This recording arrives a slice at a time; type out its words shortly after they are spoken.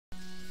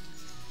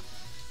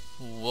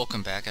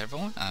Welcome back,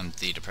 everyone. I'm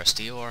the Depressed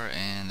Dior,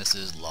 and this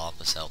is Law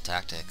Pucelle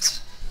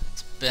Tactics.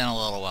 It's been a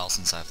little while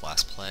since I've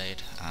last played.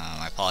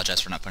 I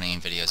apologize for not putting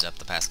any videos up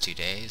the past 2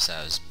 days.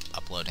 I was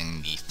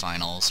uploading the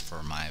finals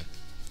for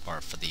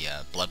the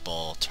Blood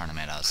Bowl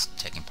tournament I was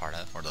taking part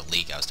of, or the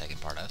league I was taking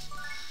part of.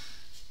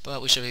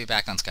 But we should be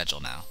back on schedule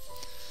now.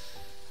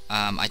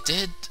 I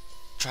did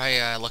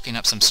try looking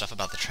up some stuff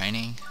about the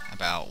training,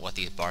 about what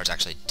these bars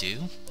actually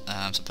do.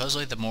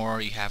 Supposedly the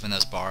more you have in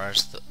those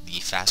bars, the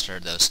faster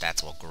those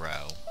stats will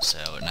grow.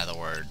 So in other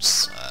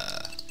words,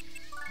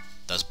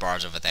 those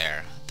bars over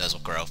there, those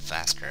will grow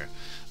faster.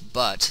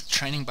 But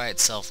training by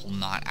itself will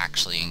not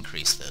actually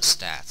increase those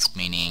stats,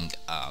 meaning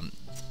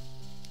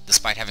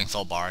despite having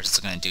full bars, it's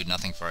going to do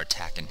nothing for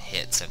attack and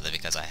hit simply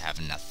because I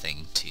have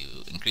nothing to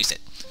increase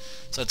it.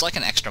 So it's like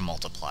an extra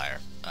multiplier,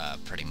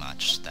 pretty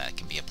much, that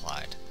can be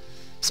applied.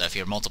 So if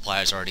your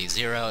multiplier is already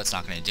 0, it's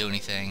not going to do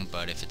anything,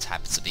 but if it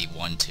happens to be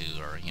 1,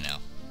 2, or,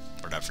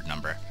 whatever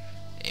number,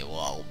 it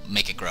will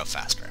make it grow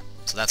faster.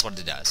 So that's what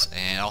it does.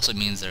 And it also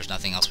means there's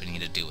nothing else we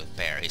need to do with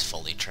Bear. He's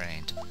fully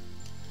trained,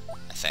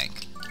 I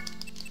think.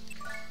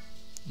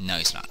 No,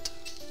 he's not.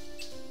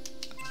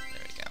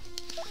 There we go.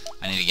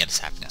 I need to get his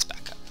happiness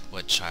back up,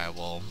 which I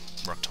will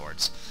work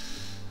towards.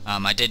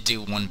 I did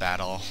do one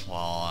battle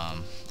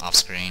while off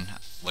screen,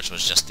 which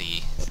was just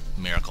the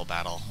miracle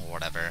battle or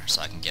whatever,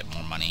 so I can get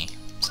more money.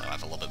 So I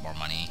have a little bit more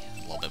money,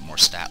 a little bit more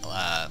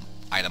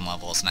item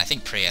levels, and I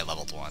think Pre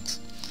leveled once.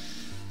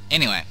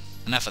 Anyway,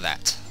 enough of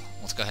that.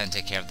 Let's go ahead and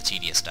take care of the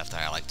tedious stuff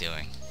that I like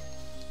doing.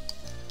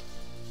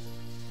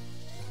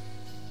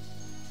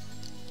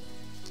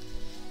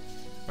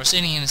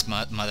 Rossini and his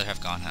mother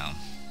have gone home.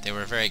 They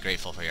were very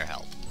grateful for your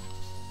help.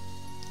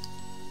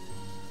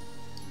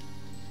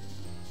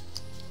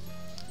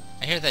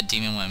 I hear that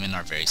demon women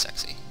are very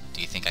sexy. Do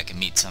you think I can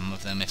meet some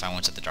of them if I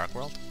went to the Dark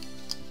World?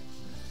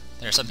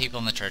 There are some people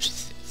in the church who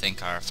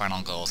think our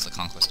final goal is the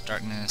conquest of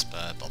darkness,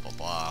 but blah blah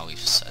blah, we've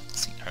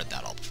heard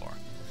that all before.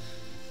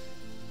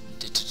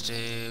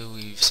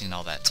 We've seen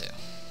all that too.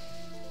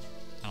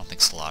 I don't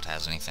think Slot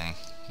has anything.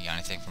 You got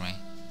anything for me?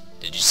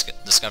 Did you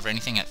discover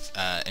anything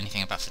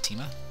about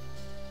Fatima?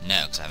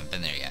 No, because I haven't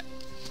been there yet.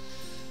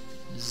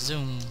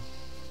 Zoom.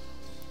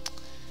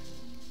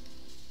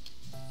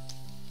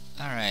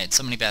 Alright,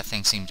 so many bad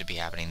things seem to be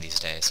happening these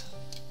days.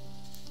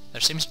 There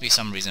seems to be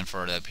some reason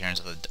for the appearance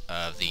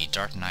of the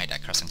Dark Knight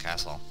at Crescent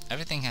Castle.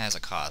 Everything has a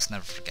cause,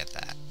 never forget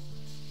that.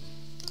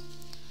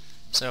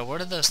 So where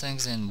did those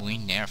things in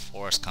Weenair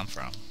Forest come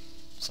from?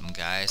 Some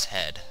guy's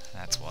head,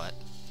 that's what.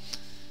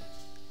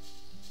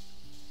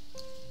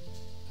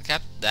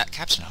 That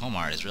Captain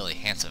Homar is really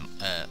handsome,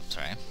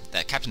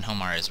 that Captain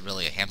Homar is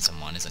really a handsome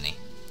one, isn't he?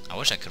 I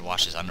wish I could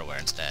wash his underwear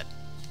instead.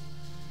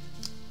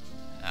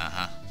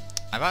 Uh-huh.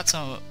 I bought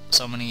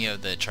so many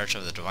of the Church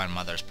of the Divine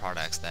Mother's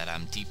products that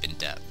I'm deep in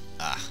debt.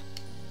 Ah.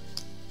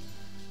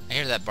 I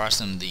hear that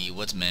Barsom the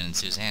Woodsman and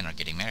Suzanne are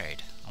getting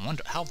married. I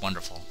wonder how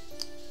wonderful.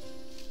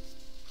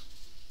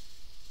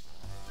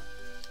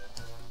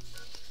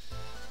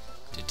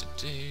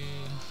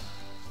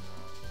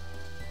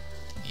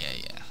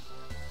 Yeah.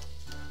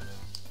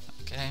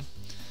 Okay.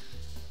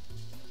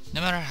 No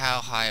matter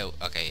how high...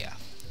 Okay, yeah.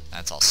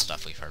 That's all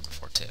stuff we've heard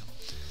before, too.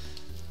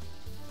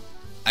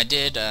 I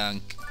did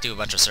do a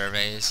bunch of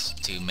surveys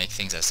to make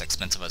things as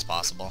expensive as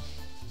possible.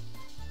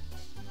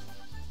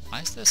 Why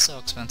is this so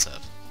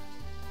expensive?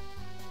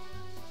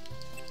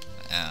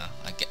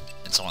 I get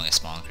it's only a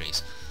small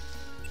increase.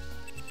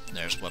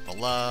 There's Whip of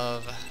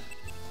Love,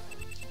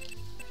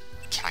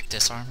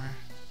 Cactus Armor,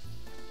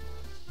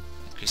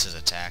 increases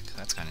attack.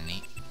 That's kind of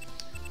neat.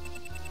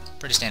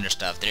 Pretty standard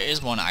stuff. There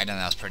is one item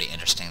that was pretty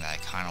interesting that I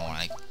kind of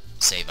want to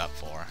save up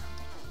for.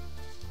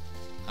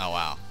 Oh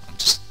wow, I'm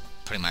just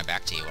putting my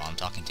back to you while I'm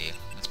talking to you.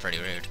 That's pretty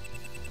rude.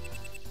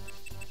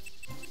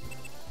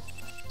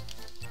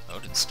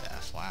 Odin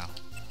Staff, wow.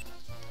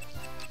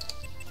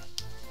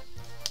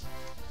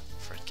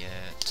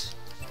 Forget.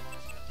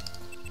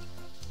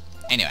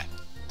 Anyway.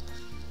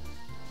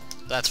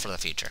 That's for the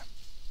future.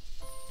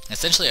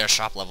 Essentially our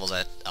shop level's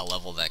at a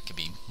level that could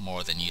be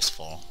more than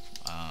useful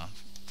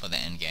for the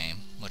end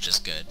game, which is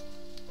good.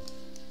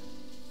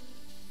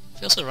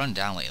 Feels so run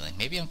down lately.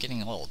 Maybe I'm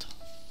getting old.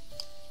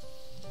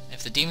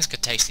 If the demons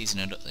could taste these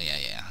noodles...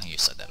 Yeah, you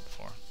said that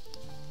before.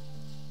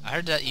 I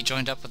heard that you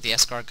joined up with the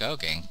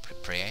Escargot gang,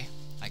 Priye.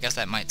 I guess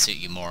that might suit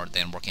you more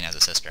than working as a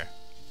sister.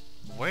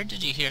 Where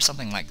did you hear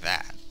something like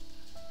that?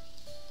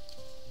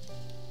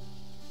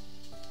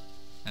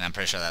 And I'm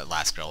pretty sure that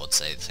last girl would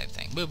say the same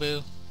thing. Boo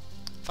boo.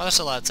 Father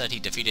Salad said he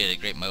defeated a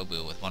great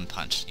Mobu with one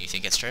punch. Do you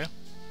think it's true?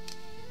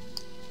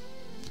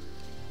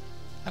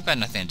 I've got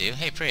nothing to do.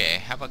 Hey Priye,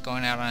 how about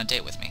going out on a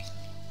date with me?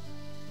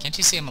 Can't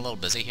you see I'm a little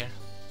busy here?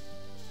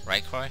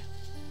 Right, Croy?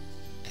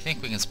 I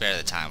think we can spare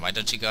the time. Why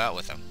don't you go out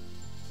with him?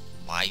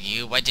 Why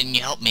you? Why didn't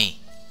you help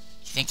me?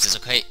 He thinks it's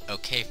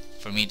okay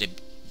for me to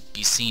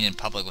be seen in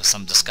public with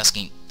some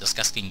disgusting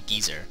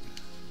geezer.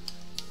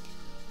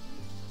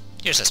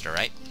 Your sister,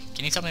 right?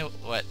 Can you tell me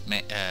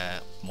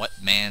what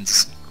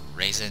man's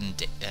raisin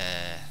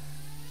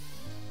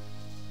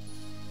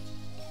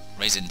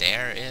Raisin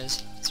d'Air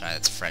is? Sorry,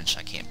 that's French.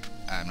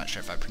 I'm not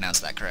sure if I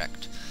pronounced that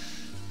correct.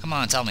 Come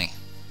on, tell me.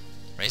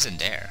 Raisin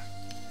d'Air.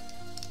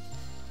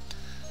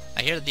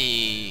 I hear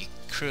the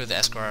crew of the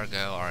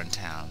escargot are in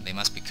town. They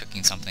must be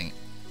cooking something...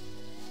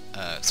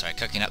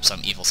 cooking up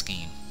some evil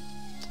scheme.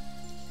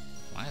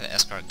 Why are the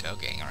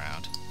escargot gang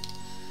around?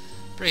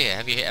 Bria,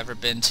 have you ever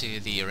been to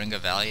the Oringa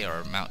Valley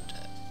or Mount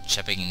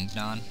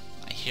Chepignon?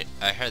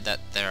 I heard that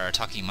there are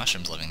talking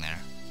mushrooms living there.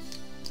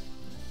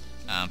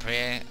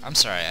 Bria, I'm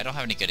sorry, I don't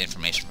have any good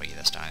information for you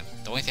this time.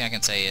 The only thing I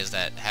can say is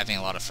that having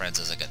a lot of friends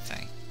is a good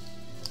thing.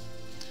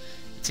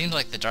 It seems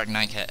like the Dark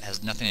Knight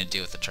has nothing to do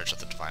with the Church of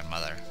the Divine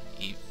Mother.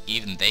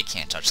 Even they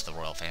can't touch the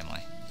royal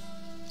family.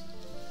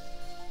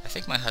 I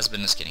think my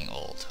husband is getting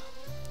old.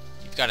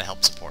 You've got to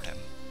help support him.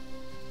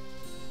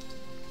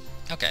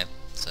 Okay,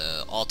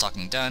 so all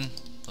talking done.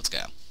 Let's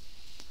go.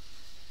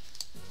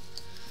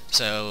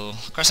 So,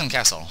 Crescent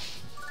Castle.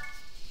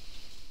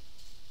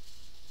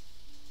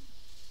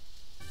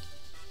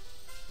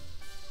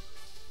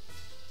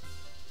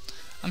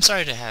 I'm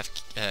sorry to have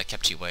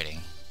kept you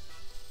waiting.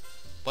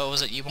 What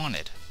was it you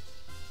wanted?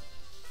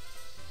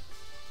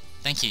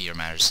 Thank you, Your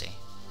Majesty.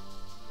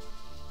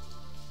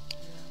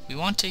 We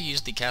want to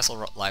use the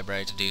castle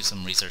library to do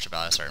some research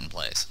about a certain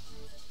place.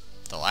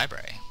 The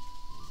library?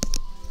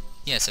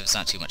 Yes, if it's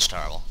not too much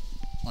trouble.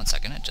 1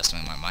 second,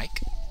 adjusting my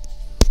mic.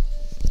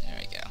 There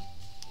we go.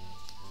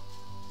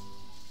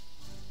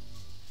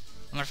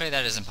 I'm afraid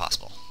that is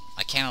impossible.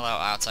 I can't allow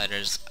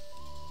outsiders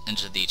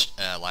into the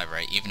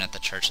library, even at the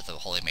Church of the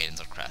Holy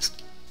Maidens of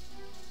Crest.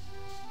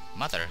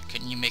 Mother,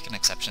 couldn't you make an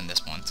exception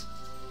this once?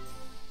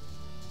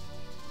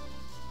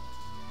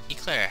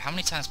 Eclair, how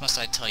many times must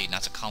I tell you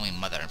not to call me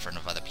mother in front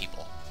of other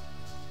people?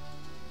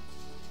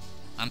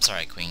 I'm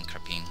sorry, Queen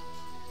Crepine.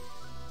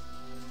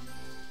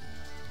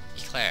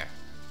 Eclair.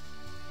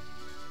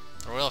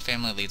 The royal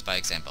family leads by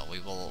example. We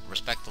will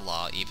respect the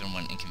law even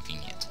when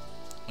inconvenient.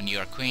 When you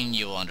are queen,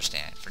 you will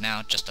understand. For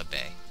now, just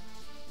obey.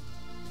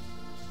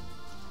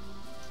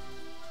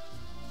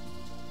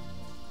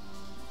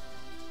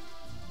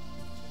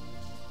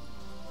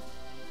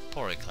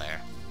 Poor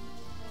Eclair.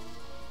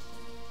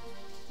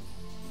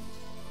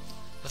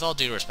 With all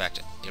due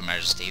respect, Your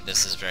Majesty,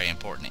 this is very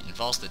important. It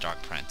involves the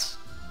Dark Prince.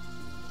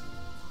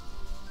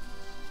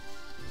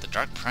 The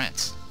Dark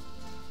Prince?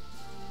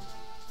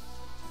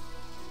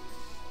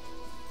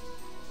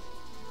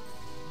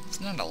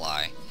 It's not a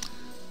lie.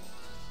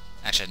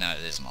 Actually, no,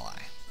 it isn't a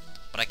lie.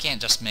 But I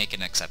can't just make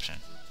an exception.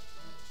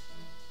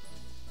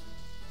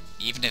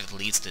 Even if it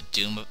leads to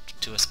doom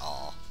to us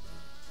all.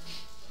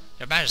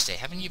 Your Majesty,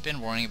 haven't you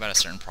been worrying about a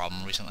certain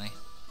problem recently?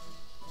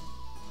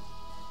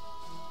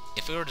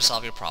 If we were to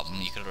solve your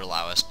problem, you could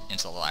allow us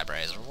into the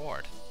library as a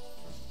reward.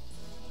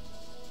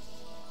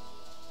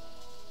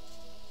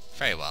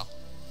 Very well.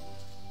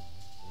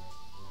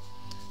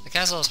 The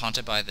castle is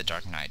haunted by the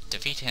Dark Knight.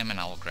 Defeat him and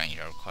I will grant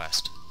your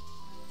request.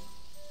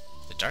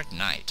 The Dark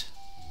Knight?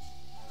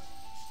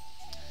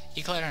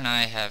 Eclair and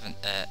I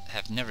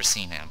have never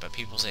seen him, but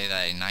people say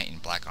that a knight in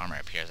black armor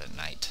appears at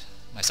night.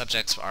 My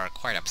subjects are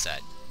quite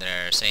upset.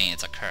 They're saying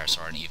it's a curse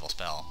or an evil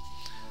spell.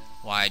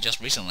 Why, just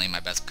recently my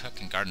best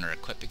cook and gardener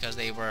quit because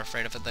they were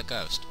afraid of the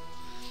ghost.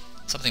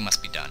 Something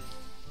must be done.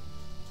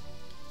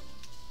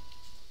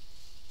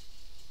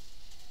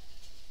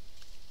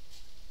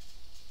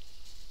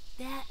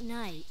 That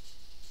night.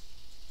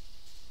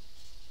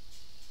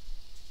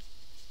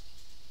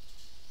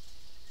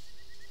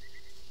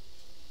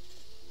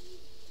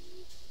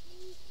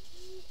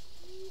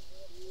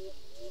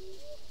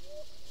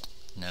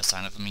 No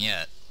sign of him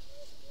yet.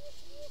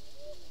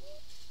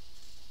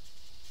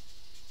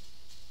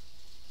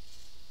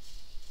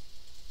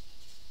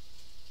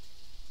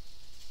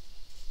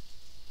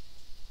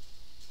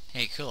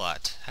 Hey,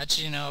 Kulot, how did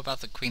you know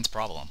about the Queen's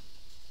problem?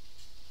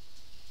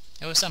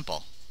 It was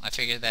simple. I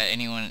figured that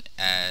anyone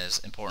as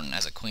important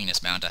as a queen is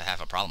bound to have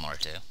a problem or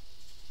two.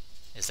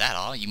 Is that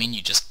all? You mean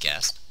you just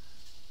guessed?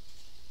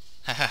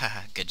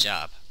 Hahaha, good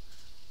job.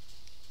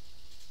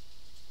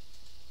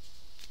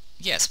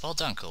 Yes, well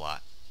done, Kulot.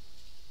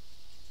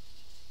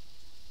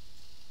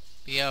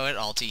 We owe it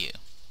all to you.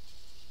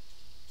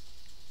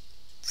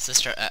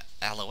 Sister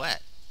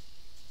Alouette.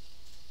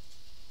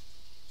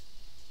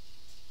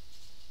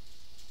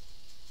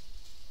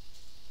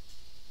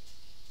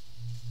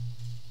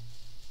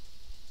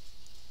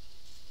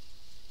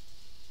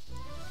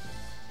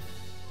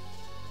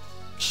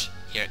 Shh,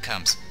 here it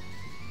comes.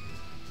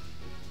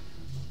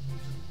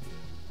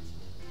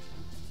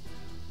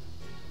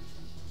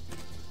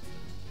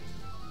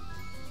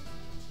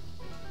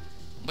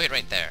 Wait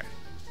right there.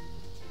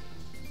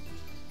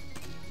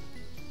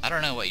 I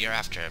don't know what you're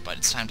after, but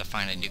it's time to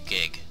find a new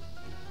gig.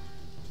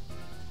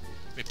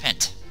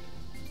 Repent.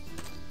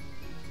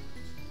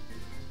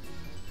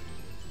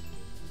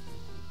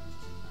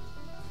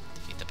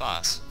 Defeat the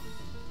boss.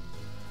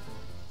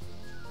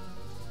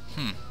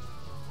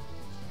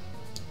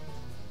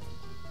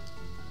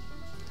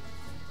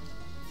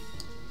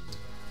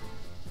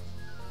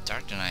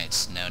 Dark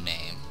Knight's no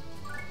name.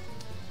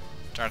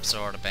 Dark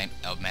Sword,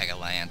 Omega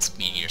Lance,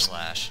 Meteor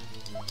Slash.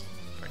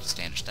 Pretty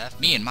standard stuff.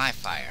 Me and my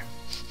fire.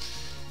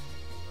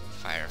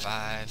 Fire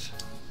 5.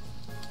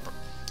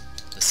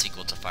 The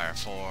sequel to Fire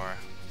 4.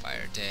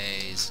 Fire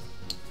Days.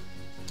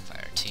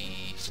 Fire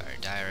Tea. Fire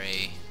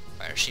Diary.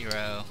 Fire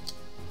Shiro.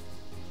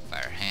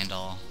 Fire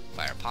Handle.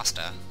 Fire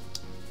Pasta.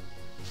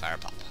 Fire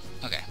Pop.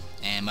 Okay.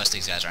 And most of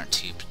these guys aren't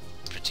too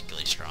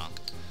particularly strong.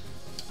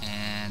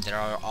 And there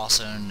are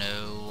also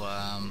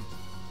no,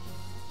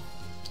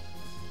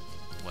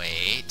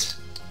 wait.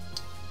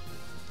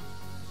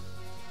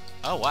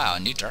 Oh wow, a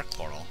new dark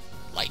portal.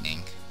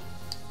 Lightning.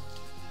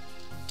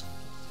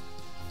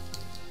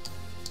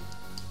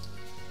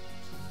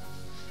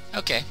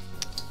 Okay.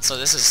 So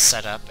this is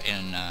set up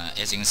in,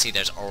 as you can see,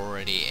 there's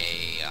already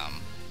a,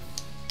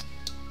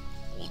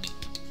 loop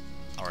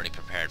already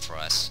prepared for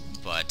us.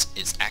 But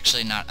it's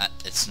actually not,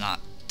 does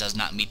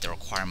not meet the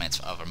requirements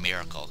of a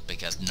miracle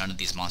because none of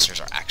these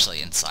monsters are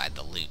actually inside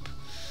the loop.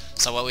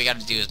 So what we got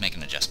to do is make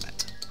an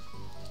adjustment.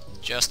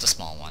 Just a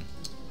small one.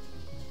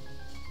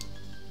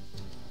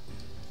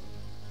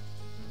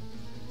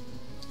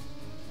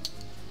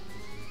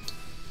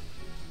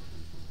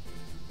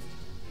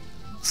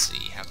 Let's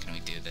see, how can we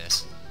do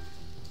this?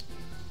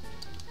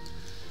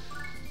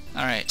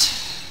 Alright,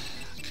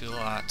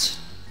 Kulot,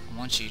 I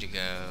want you to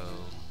go...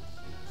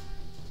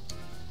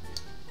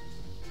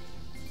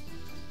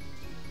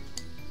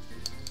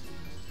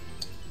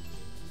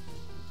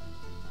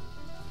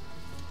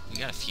 We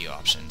got a few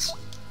options.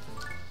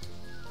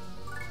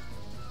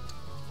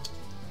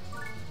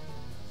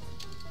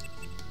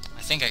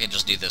 I think I could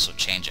just do this with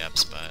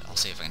change-ups, but I'll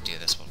see if I can do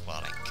this with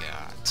what I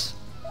got.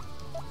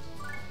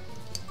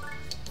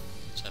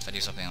 So if I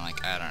do something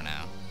like, I don't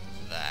know,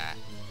 that,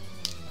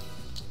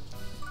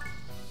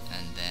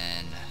 and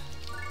then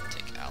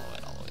take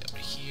Alouette all the way over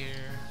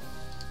here.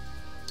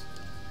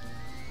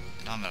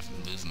 I don't have enough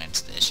movement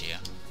to the issue.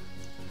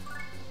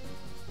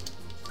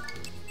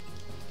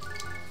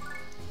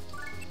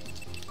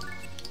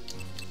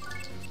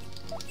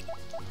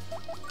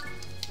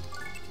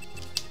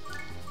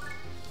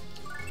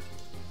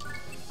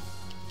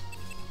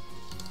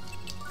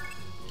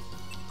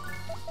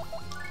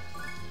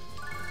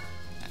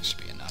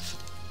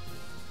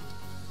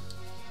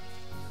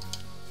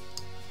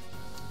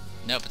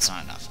 Nope, it's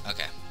not enough.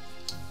 Okay.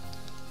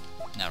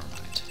 Never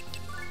mind.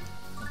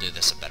 We'll do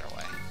this a better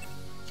way.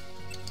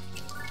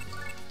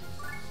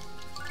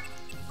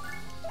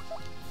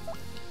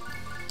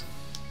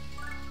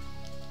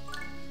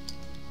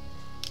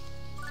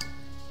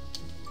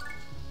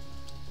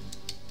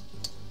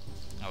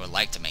 I would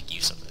like to make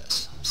use of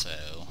this, so...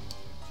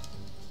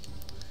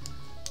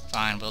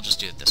 Fine, we'll just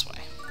do it this way.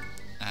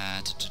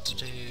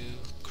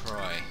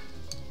 Croy.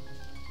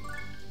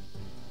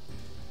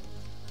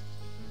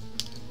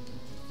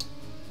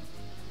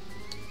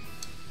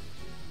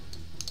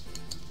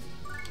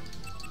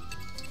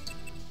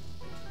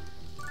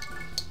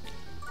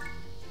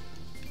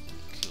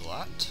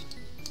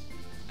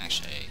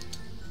 Actually,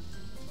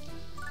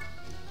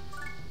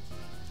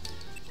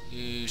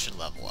 you should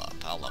level up.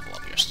 I'll level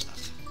up your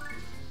stuff.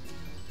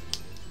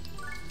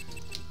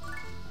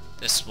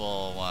 This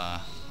will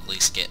at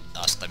least get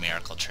us the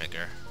miracle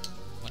trigger,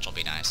 which will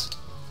be nice.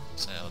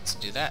 So let's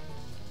do that.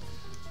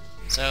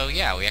 So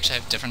yeah, we actually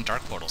have different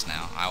dark portals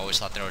now. I always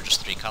thought there were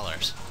just 3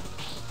 colors.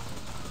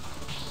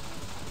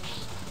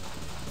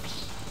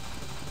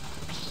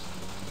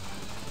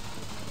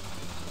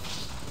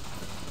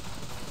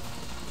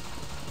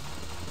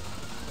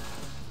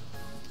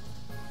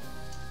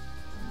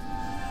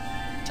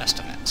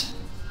 Testament.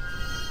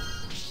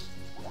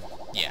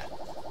 Yeah.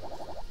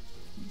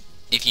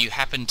 If you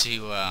happen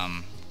to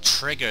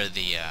trigger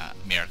the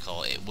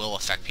miracle, it will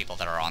affect people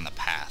that are on the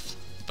path,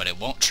 but it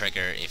won't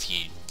trigger if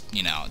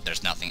you know,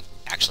 there's nothing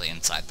actually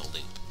inside the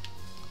loop.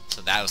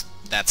 So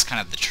that's kind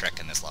of the trick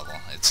in this level.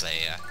 It's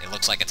a it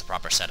looks like it's a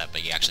proper setup,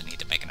 but you actually need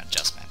to make an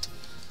adjustment.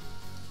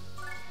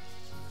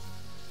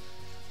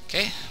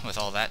 Okay, with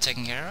all that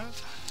taken care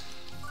of,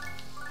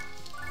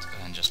 let's go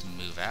ahead and just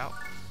move out.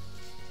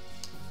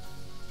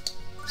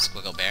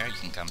 Squiggle Bear, you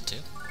can come too.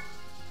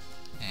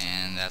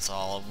 And that's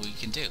all we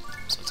can do.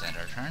 So let's end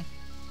our turn.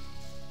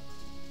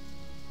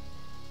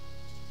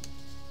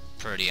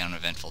 Pretty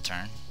uneventful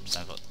turn,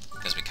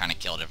 because we kind of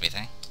killed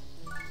everything.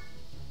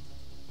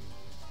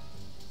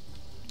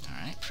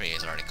 Alright,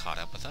 Priya's already caught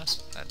up with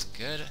us. That's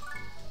good.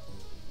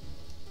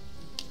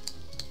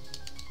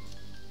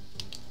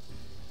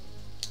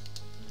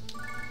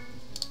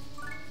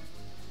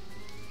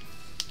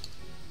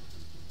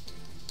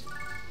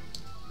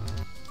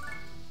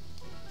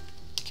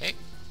 Okay.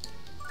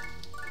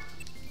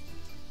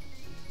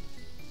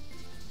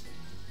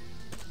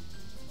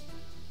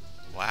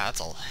 Wow,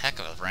 that's a heck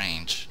of a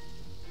range.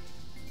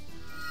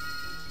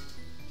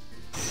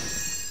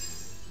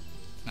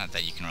 Not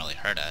that you can really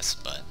hurt us,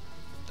 but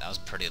that was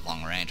pretty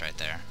long range right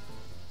there.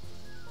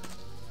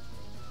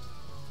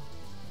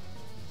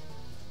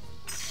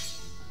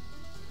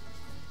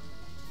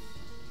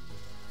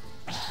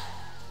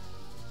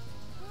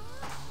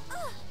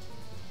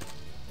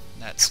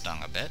 That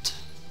stung a bit.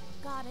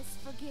 Goddess,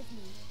 forgive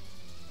me.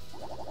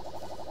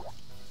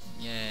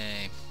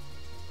 Yay.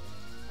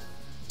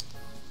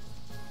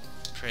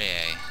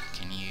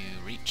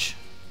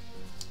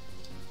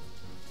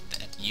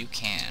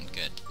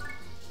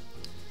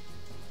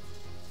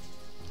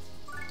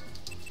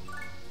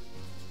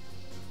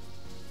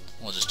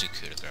 We'll just do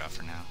coup de grace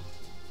for now.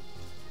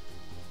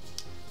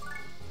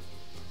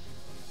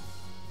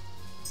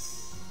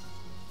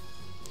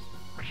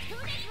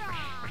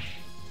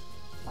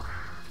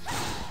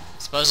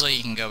 Supposedly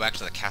you can go back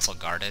to the castle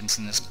gardens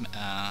in this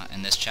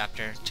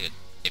chapter to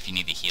if you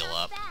need to heal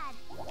up,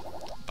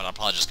 but I'll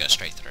probably just go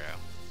straight through.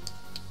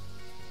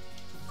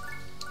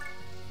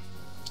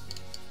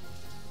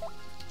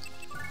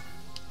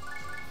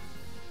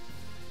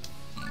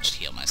 Just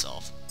heal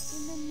myself.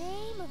 In the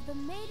name of the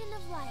Maiden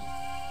of Light.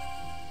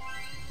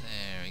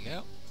 There we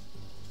go.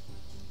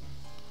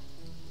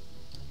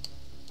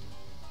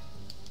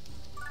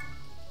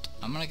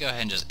 I'm gonna go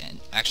ahead and just end.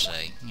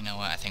 Actually, you know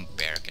what? I think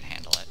Bear can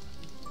handle it.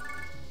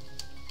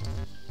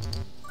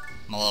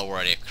 I'm a little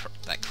worried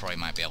that Croy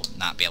might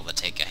not be able to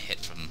take a hit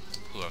from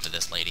whoever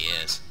this lady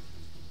is.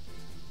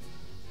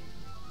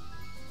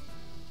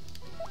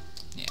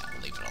 Yeah,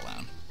 we'll leave it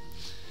alone.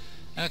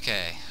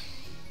 Okay.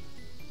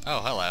 Oh,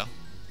 hello.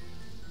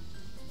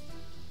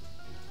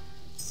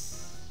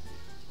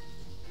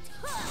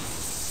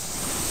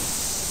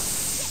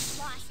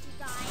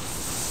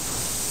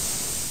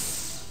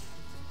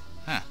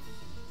 Huh.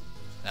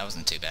 That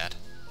wasn't too bad.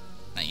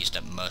 That used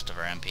up most of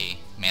her MP,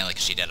 mainly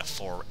because she did a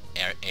 4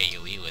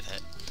 AoE with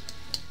it.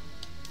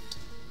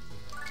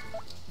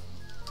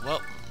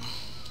 Well.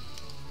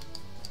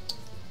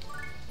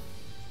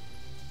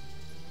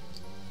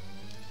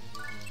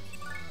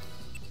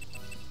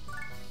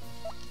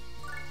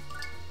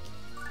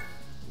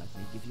 Let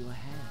me give you a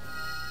hand.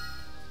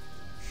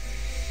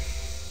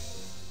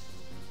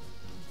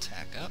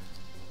 Attack up.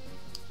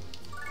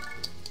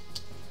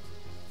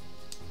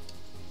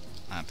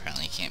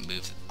 Apparently you can't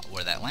move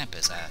where that lamp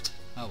is at.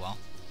 Oh well.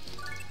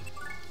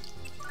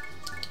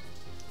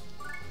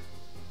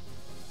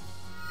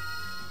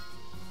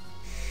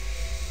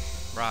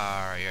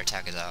 Rawr, your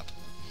attack is up.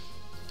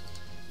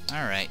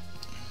 Alright.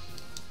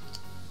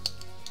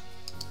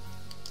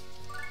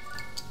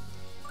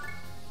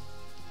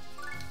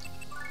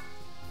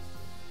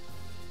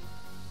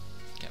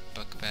 Get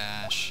Book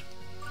Bash.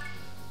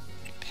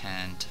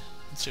 Repent.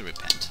 Let's do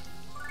Repent.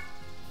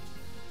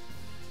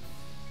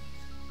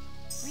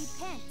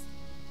 Repent.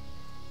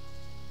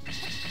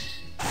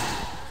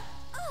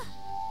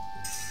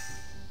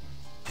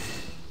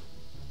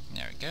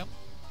 There we go.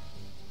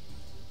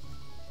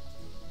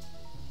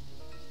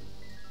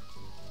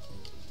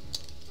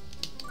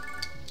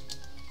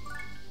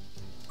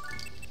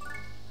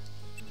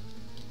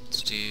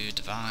 Let's do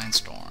Divine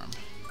Storm.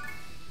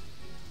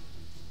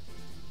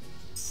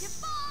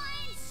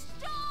 Divine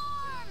Storm!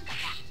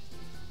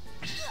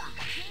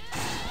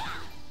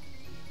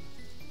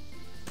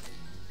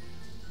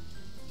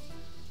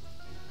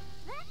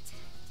 That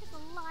took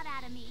a lot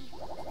out of me.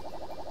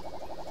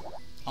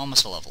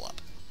 Almost a level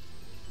up.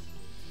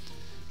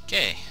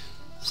 Okay,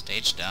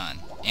 stage done.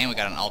 And we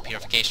got an all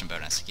purification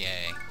bonus.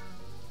 Yay.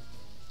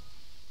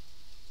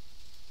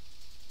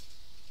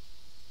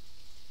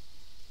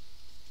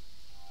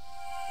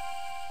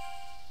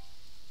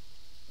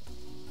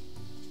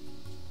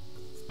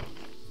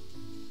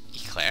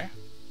 Eclair?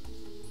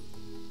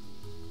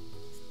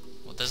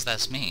 What does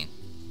this mean?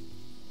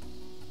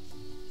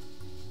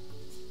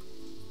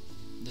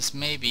 This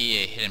may be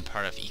a hidden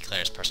part of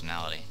Eclair's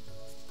personality.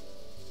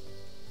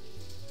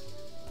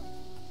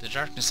 The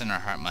darkness in her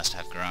heart must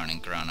have grown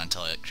and grown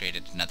until it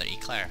created another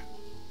Eclair.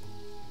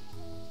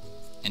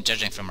 And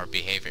judging from her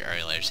behavior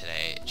earlier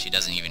today, she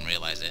doesn't even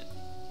realize it.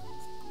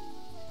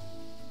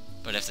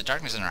 But if the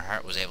darkness in her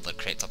heart was able to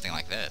create something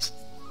like this,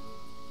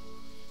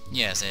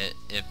 yes,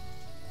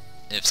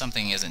 if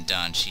something isn't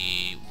done,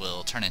 she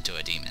will turn into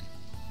a demon.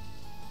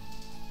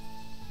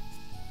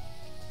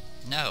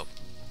 No.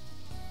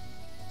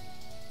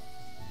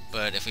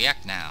 But if we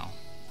act now,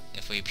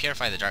 if we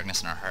purify the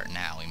darkness in our heart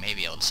now, we may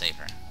be able to save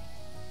her.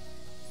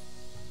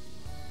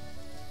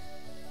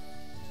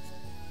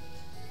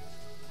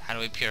 How do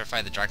we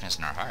purify the darkness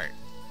in our heart?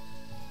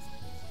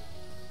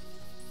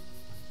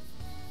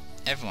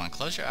 Everyone,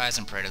 close your eyes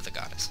and pray to the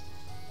goddess.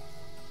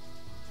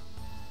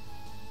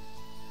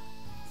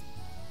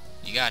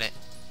 You got it.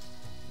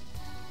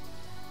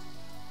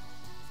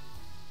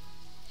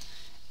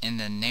 In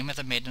the name of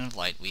the Maiden of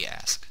Light, we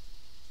ask.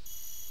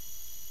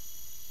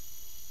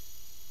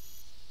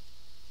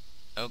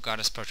 O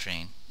Goddess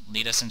Potrine,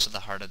 lead us into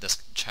the heart of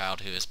this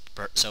child who is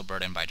so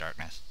burdened by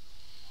darkness.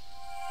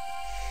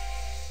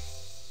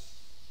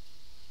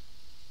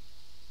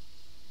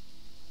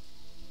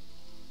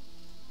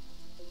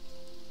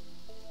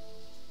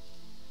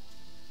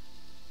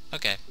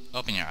 Okay,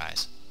 open your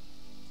eyes.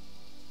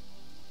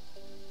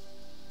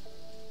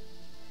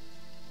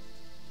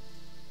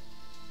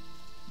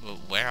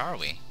 Where are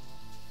we?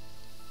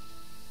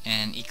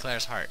 In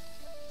Eclair's heart.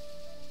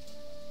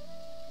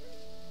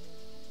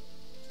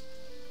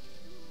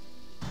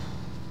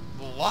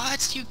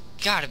 What? You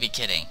gotta be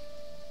kidding.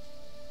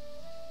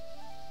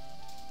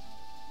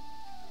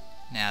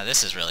 Now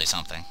this is really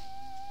something.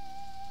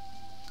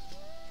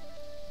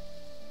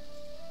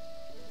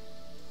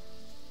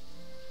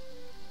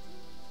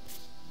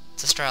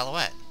 It's a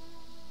Stralouette.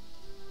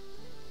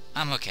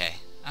 I'm okay.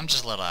 I'm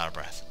just a little out of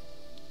breath.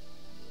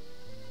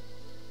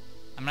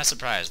 I'm not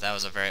surprised. That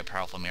was a very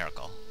powerful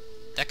miracle.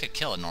 That could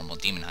kill a normal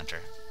demon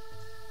hunter.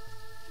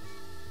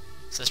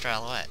 Sister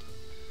Alouette.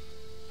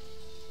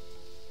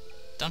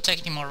 Don't take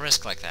any more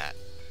risk like that.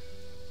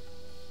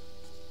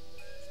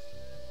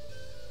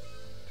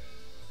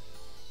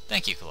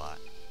 Thank you, Kalot.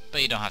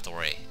 But you don't have to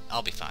worry.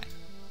 I'll be fine.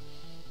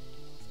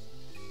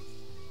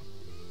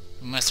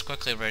 We must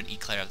quickly rid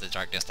Eclair of the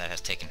darkness that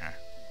has taken her.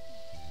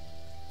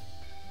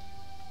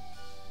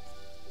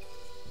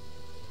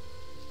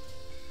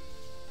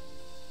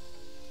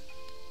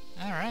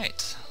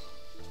 Alright.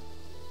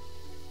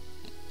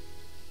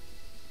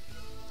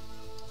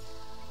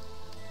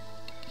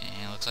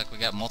 And it looks like we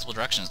got multiple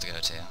directions to go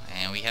to.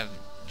 And we have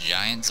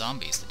giant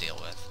zombies to deal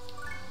with.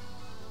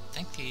 I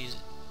think these...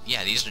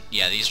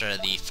 these are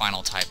the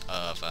final type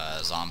of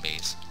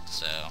zombies.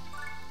 So,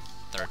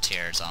 third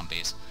tier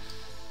zombies.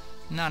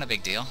 Not a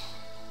big deal.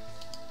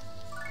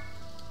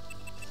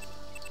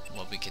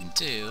 What we can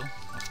do,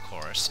 of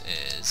course,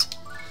 is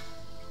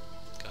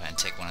go ahead and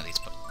take one of these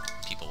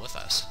people with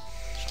us.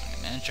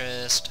 Showing him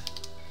interest.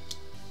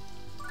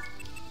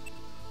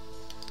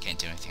 Can't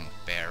do anything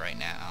with Bear right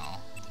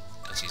now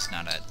because he's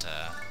not at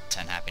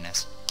 10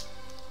 happiness.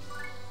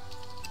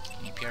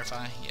 Can you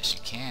purify? Yes,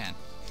 you can.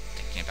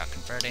 Thinking about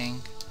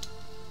converting.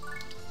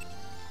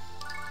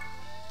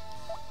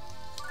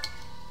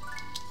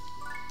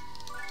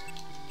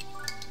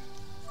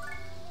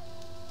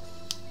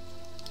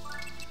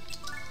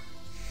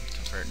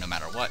 Convert no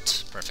matter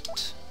what.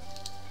 Perfect.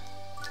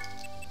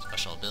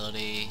 Special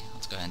ability.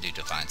 Let's go ahead and do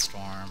Divine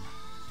Storm.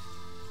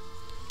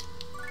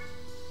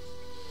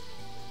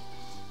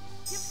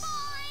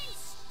 Divine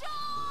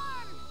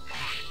Storm!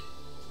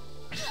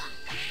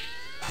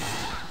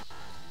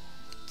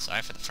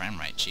 Sorry for the frame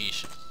rate,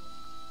 sheesh.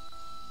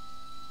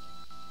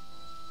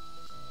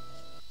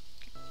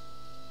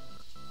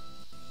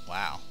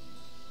 Wow.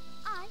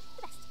 I'm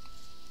the best.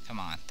 Come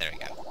on, there we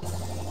go.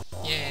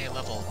 Yay,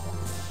 level.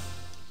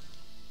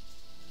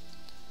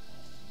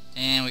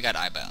 And we got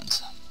eye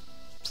bones.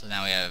 So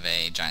now we have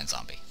a giant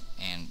zombie.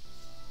 And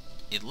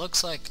it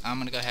looks like I'm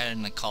going to go ahead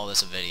and call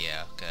this a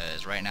video,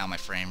 because right now my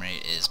frame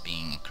rate is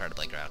being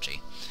incredibly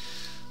grouchy.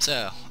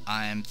 So,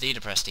 I'm the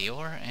Depressed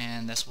Eeyore,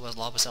 and this was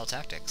Pucelle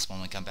Tactics.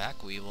 When we come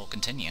back, we will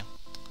continue.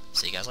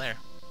 See you guys later.